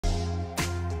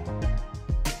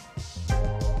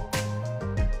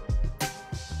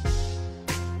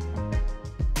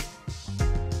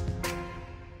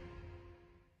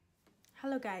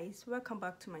Hello guys, welcome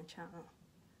back to my channel.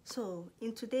 So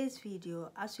in today's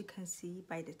video, as you can see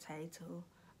by the title,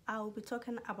 I will be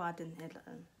talking about the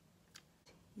Netherlands.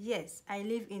 Yes, I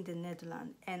live in the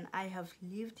Netherlands and I have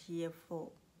lived here for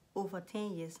over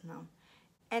 10 years now,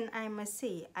 and I must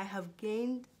say I have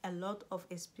gained a lot of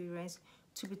experience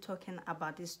to be talking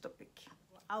about this topic.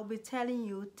 I'll be telling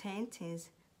you 10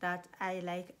 things that I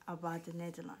like about the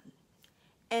Netherlands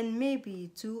and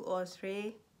maybe 2 or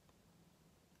 3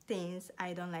 things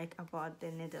I don't like about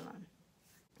the Netherlands.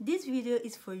 This video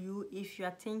is for you if you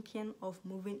are thinking of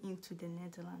moving into the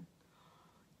Netherlands.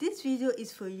 This video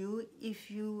is for you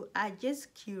if you are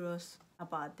just curious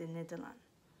about the Netherlands.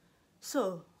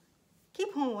 So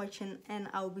keep on watching and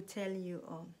I'll be telling you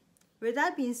all. With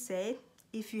that being said,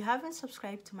 if you haven't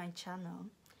subscribed to my channel,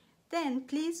 then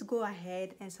please go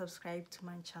ahead and subscribe to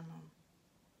my channel.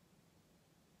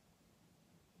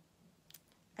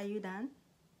 Are you done?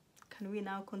 Can we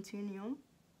now continue?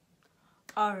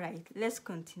 Alright, let's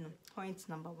continue. Point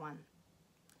number 1.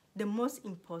 The most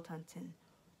important thing.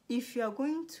 If you are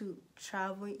going to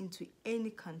travel into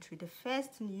any country, the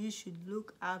first thing you should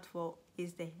look out for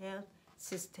is the health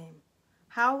system.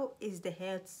 How is the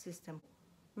health system?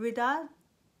 Without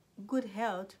good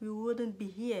health, we wouldn't be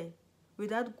here.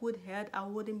 Without good health, I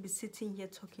wouldn't be sitting here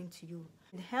talking to you.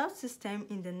 The health system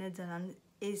in the Netherlands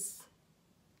is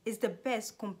the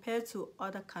best compared to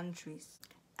other countries.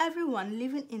 Everyone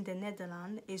living in the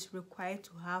Netherlands is required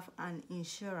to have an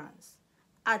insurance,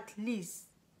 at least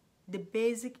the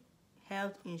basic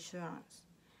health insurance.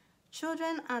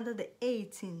 Children under the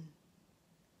 18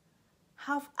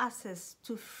 have access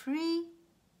to free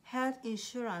health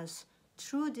insurance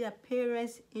through their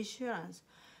parents' insurance.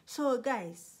 So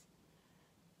guys,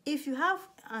 if you have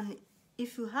an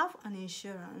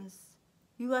insurance,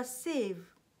 you are safe.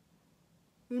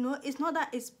 You know, it's not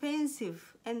that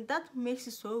expensive, and that makes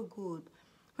it so good.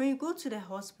 When you go to the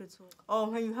hospital or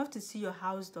when you have to see your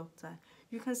house doctor,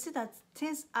 you can see that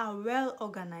things are well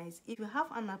organized. If you have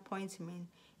an appointment,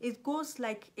 it goes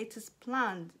like it is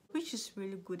planned, which is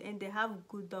really good, and they have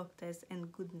good doctors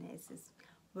and good nurses.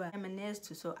 Well, I'm a nurse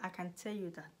too, so I can tell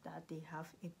you that they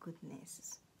have a good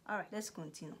nurses. All right, let's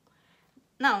continue.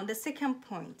 Now, the second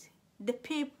point, the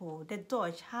people, the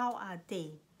Dutch, how are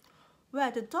they?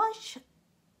 Well, the Dutch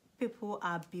people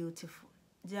are beautiful.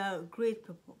 They are great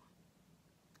people.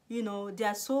 You know, they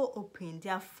are so open.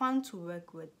 They are fun to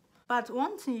work with. But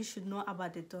one thing you should know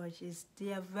about the Dutch is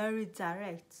they are very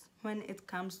direct when it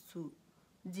comes to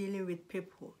dealing with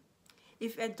people.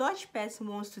 If a Dutch person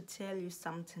wants to tell you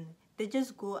something, they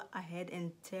just go ahead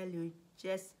and tell you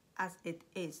just as it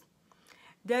is.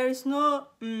 There is no,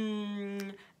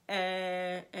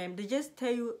 they just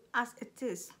tell you as it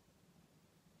is.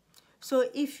 So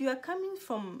if you are coming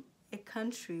from a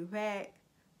country where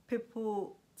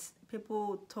people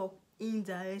talk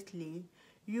indirectly,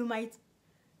 you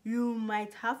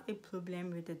might have a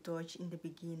problem with the Dutch in the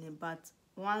beginning, but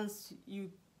once you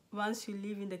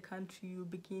live in the country, you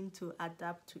begin to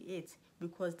adapt to it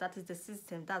because that is the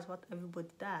system. That's what everybody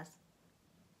does.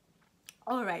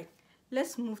 All right,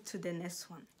 let's move to the next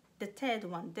one. The third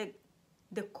one,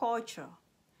 the culture.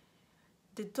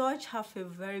 The Dutch have a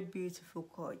very beautiful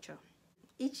culture.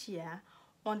 Each year,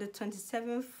 on the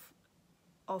 27th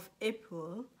of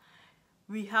April,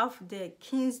 we have the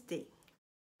King's Day,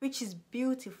 which is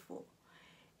beautiful.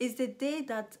 It's the day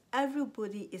that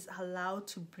everybody is allowed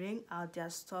to bring out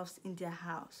their stuffs in their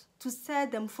house to sell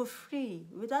them for free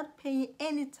without paying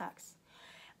any tax.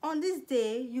 On this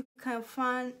day, you can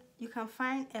find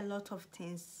a lot of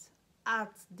things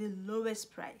at the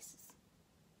lowest prices.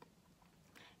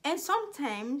 And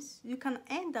sometimes you can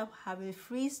end up having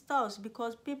free stuffs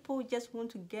because people just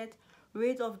want to get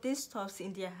rid of these stuffs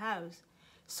in their house.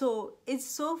 So it's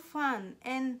so fun.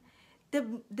 And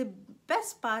the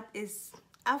best part is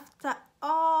after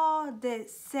all the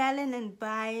selling and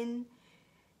buying,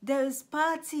 there is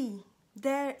party.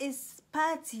 There is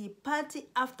party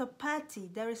after party.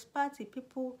 There is party.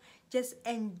 People just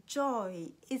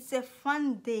enjoy. It's a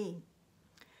fun day.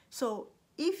 So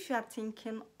if you are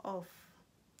thinking of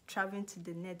traveling to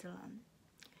the Netherlands,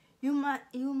 you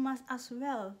must as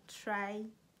well try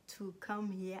to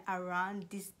come here around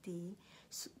this day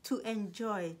to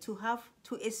enjoy,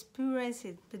 to experience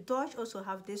it. The Dutch also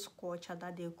have this culture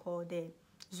that they call the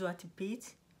Zwarte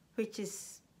Piet, which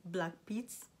is Black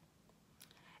Piets.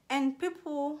 And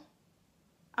people,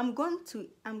 I'm going to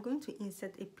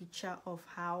insert a picture of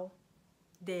how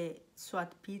the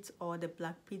Zwarte Piet or the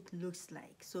Black Piet looks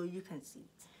like, so you can see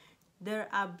it. There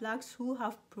are blacks who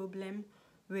have problem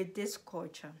with this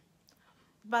culture,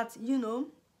 but you know,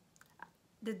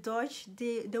 The Dutch,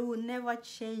 they will never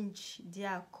change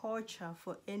their culture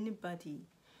for anybody.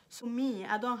 So me,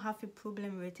 I don't have a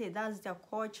problem with it. That's their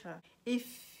culture.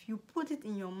 If you put it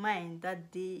in your mind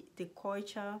that the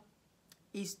culture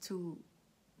is to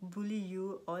bully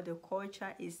you, or the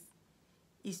culture is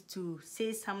to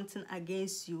say something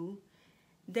against you,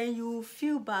 then you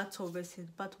feel bad towards it.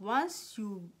 But once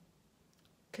you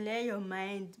clear your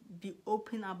mind, be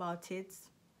open about it,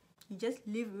 you just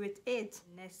live with it.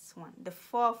 Next one, the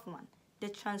fourth one, the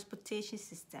transportation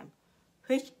system,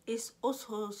 which is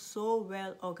also so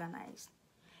well organized.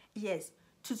 Yes,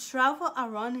 to travel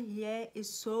around here is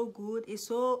so good, it's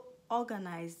so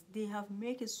organized. They have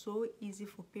made it so easy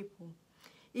for people.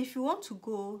 If you want to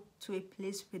go to a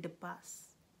place with the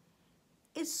bus,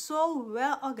 it's so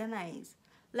well organized.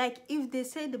 Like if they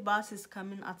say the bus is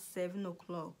coming at 7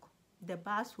 o'clock, the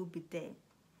bus will be there.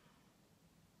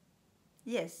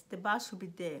 Yes, the bus will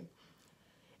be there.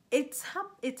 It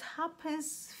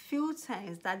happens few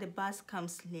times that the bus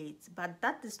comes late, but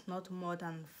that is not more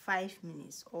than 5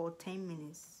 minutes or 10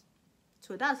 minutes.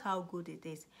 So that's how good it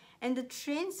is. And the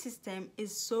train system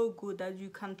is so good that you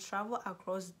can travel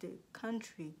across the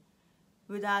country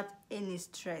without any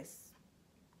stress.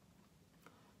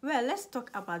 Well, let's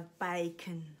talk about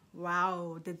biking.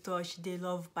 Wow, the Dutch, they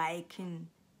love biking.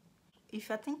 If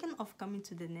you're thinking of coming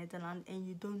to the Netherlands and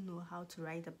you don't know how to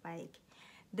ride a bike,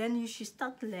 then you should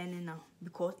start learning now,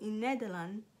 because in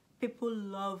Netherlands, people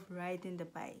love riding the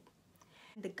bike.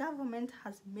 The government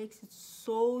has made it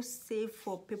so safe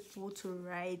for people to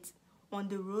ride on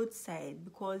the roadside,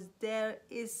 because there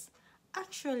is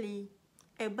actually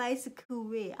a bicycle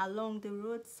way along the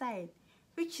roadside,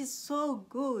 which is so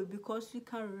good because you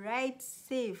can ride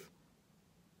safe.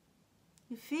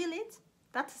 You feel it?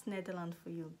 That is Netherlands for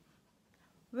you.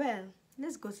 Well,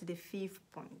 let's go to the fifth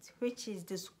point, which is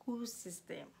the school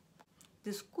system.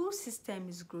 The school system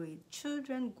is great.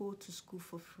 Children go to school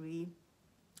for free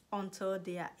until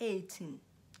they are 18,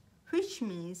 which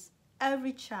means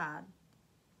every child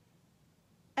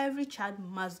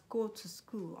must go to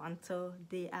school until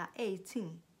they are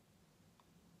 18.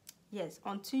 Yes,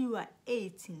 until you are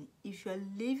 18, if you are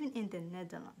living in the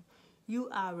Netherlands, you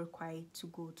are required to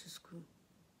go to school.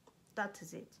 That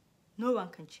is it. No one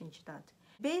can change that.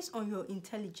 Based on your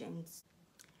intelligence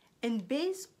and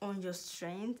based on your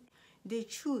strength, they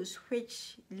choose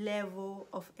which level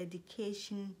of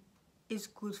education is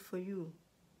good for you.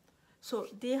 So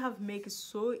they have made it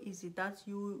so easy that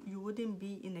you wouldn't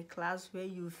be in a class where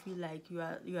you feel like you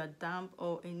are dumb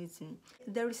or anything.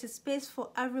 There is a space for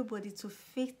everybody to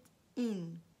fit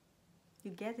in.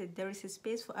 You get it? There is a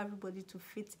space for everybody to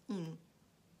fit in.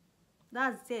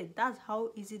 That's it. That's how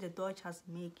easy the Dutch has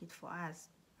made it for us.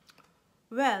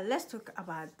 Well, let's talk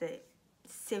about the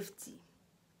safety.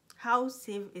 How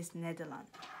safe is Netherlands?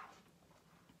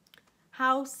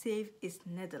 How safe is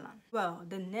Netherlands? Well,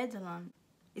 the Netherlands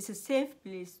is a safe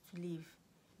place to live.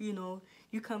 You know,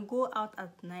 you can go out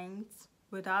at night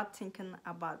without thinking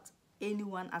about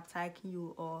anyone attacking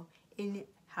you or any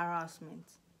harassment.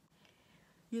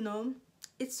 You know,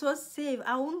 it's so safe.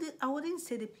 I wouldn't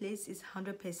say the place is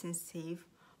 100% safe,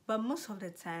 but most of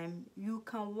the time you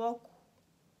can walk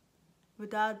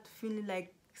without feeling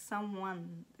like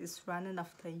someone is running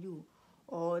after you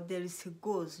or there is a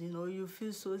ghost. You know, you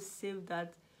feel so safe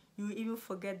that you even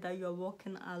forget that you're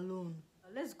walking alone.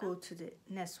 Let's go to the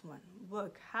next one.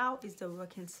 Work. How is the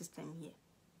working system here?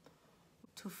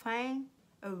 To find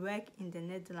a work in the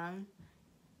Netherlands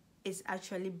is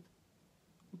actually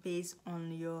based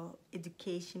on your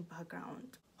education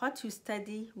background. What you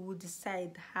study will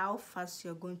decide how fast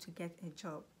you're going to get a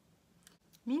job.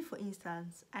 Me, for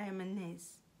instance, I am a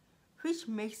nurse, which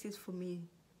makes it for me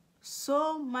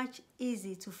so much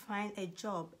easy to find a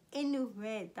job.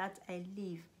 Anywhere that I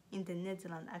live in the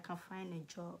Netherlands, I can find a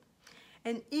job.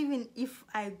 And even if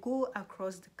I go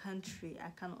across the country, I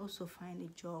can also find a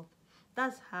job.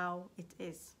 That's how it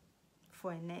is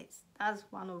for a nurse. That's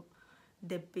one of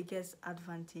the biggest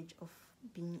advantage of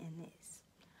being a nurse.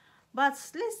 But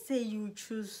let's say you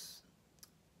choose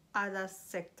other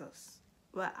sectors.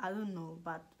 Well, I don't know,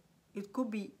 but it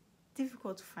could be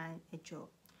difficult to find a job.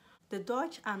 The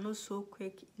Dutch are not so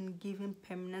quick in giving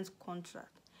permanent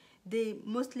contract. They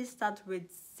mostly start with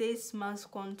 6 months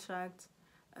contract,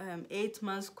 8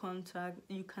 months contract.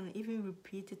 You can even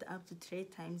repeat it up to 3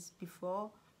 times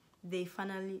before they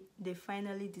finally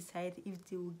decide if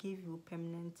they will give you a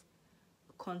permanent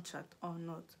contract or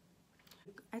not.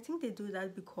 I think they do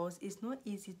that because it's not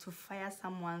easy to fire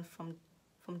someone from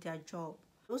their job.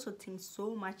 They also think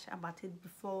so much about it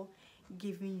before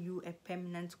giving you a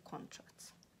permanent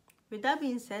contract. With that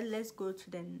being said, let's go to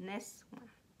the next one.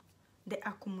 the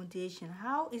accommodation.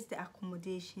 How is the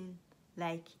accommodation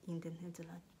like in the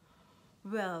Netherlands?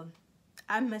 Well,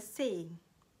 I must say,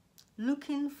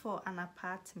 looking for an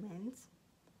apartment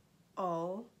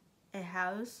or a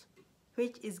house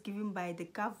which is given by the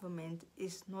government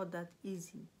is not that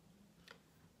easy.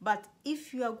 But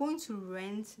if you are going to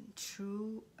rent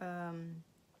through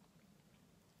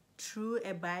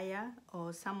a buyer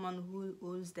or someone who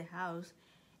owns the house,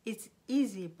 it's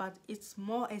easy, but it's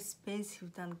more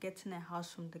expensive than getting a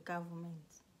house from the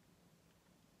government,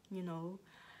 you know.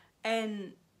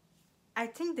 And I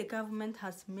think the government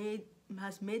has made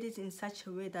it in such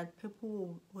a way that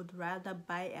people would rather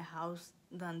buy a house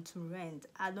than to rent.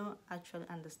 I don't actually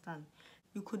understand.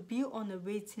 You could be on a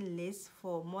waiting list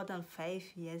for more than 5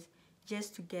 years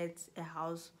just to get a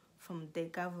house from the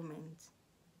government.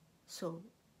 So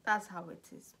that's how it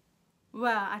is.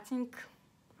 Well, I think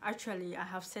actually I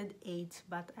have said 8,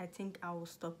 but I think I will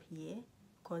stop here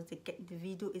because the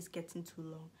video is getting too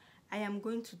long. I am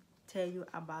going to tell you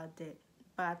about the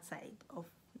bad side of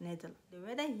Netherlands. The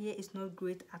weather here is not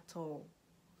great at all.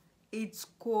 It's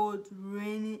cold,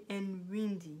 rainy, and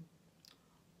windy.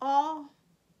 All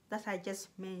that I just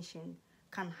mentioned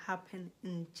can happen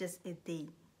in just a day.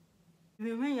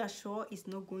 Even when you're sure it's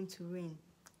not going to rain,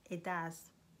 it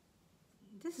does.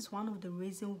 This is one of the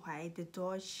reasons why the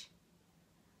Dutch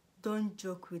don't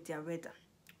joke with their weather.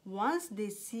 Once they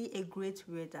see a great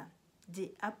weather,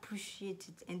 they appreciate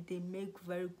it and they make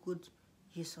very good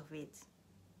use of it.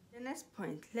 The next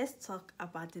point, let's talk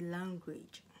about the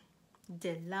language.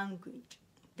 The language,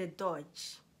 the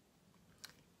Dutch.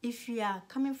 If you are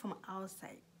coming from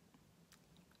outside,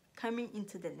 coming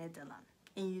into the Netherlands,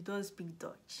 and you don't speak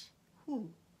Dutch, who?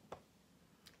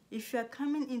 If you are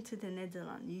coming into the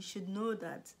Netherlands, you should know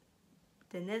that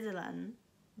the Netherlands,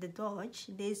 the Dutch,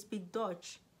 they speak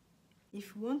Dutch.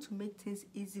 If you want to make things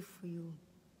easy for you,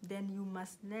 then you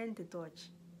must learn the Dutch.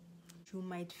 You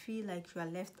might feel like you are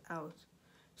left out.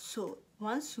 So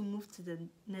once you move to the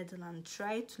Netherlands,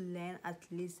 try to learn at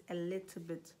least a little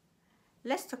bit.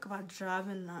 Let's talk about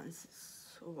driving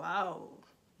licenses. Wow,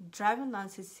 driving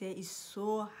licenses here is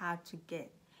so hard to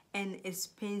get and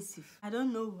expensive. I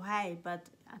don't know why, but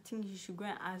I think you should go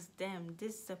and ask them.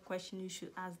 This is a question you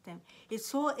should ask them. It's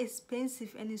so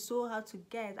expensive and it's so hard to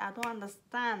get. I don't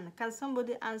understand. Can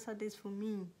somebody answer this for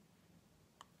me?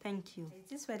 Thank you.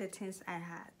 These were the things I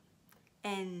had.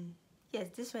 And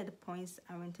yes, these were the points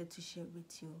I wanted to share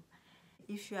with you.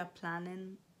 If you are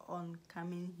planning on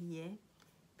coming here,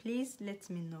 please let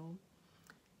me know.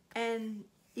 And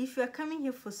if you are coming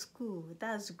here for school,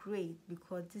 that's great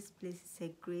because this place is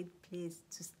a great place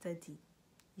to study.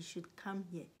 You should come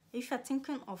here. If you're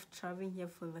thinking of traveling here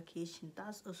for vacation,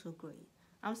 that's also great.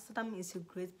 Amsterdam is a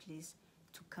great place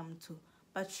to come to,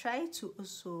 but try to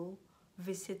also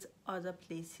visit other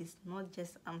places, not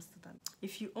just Amsterdam.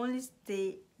 If you only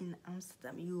stay in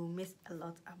Amsterdam, you will miss a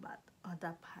lot about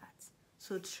other parts.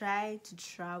 So try to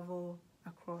travel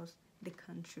across the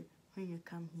country when you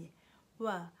come here.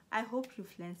 Well, I hope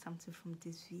you've learned something from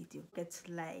this video. Don't forget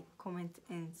to like, comment,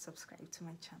 and subscribe to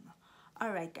my channel.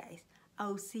 Alright guys,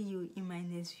 I'll see you in my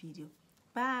next video.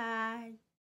 Bye!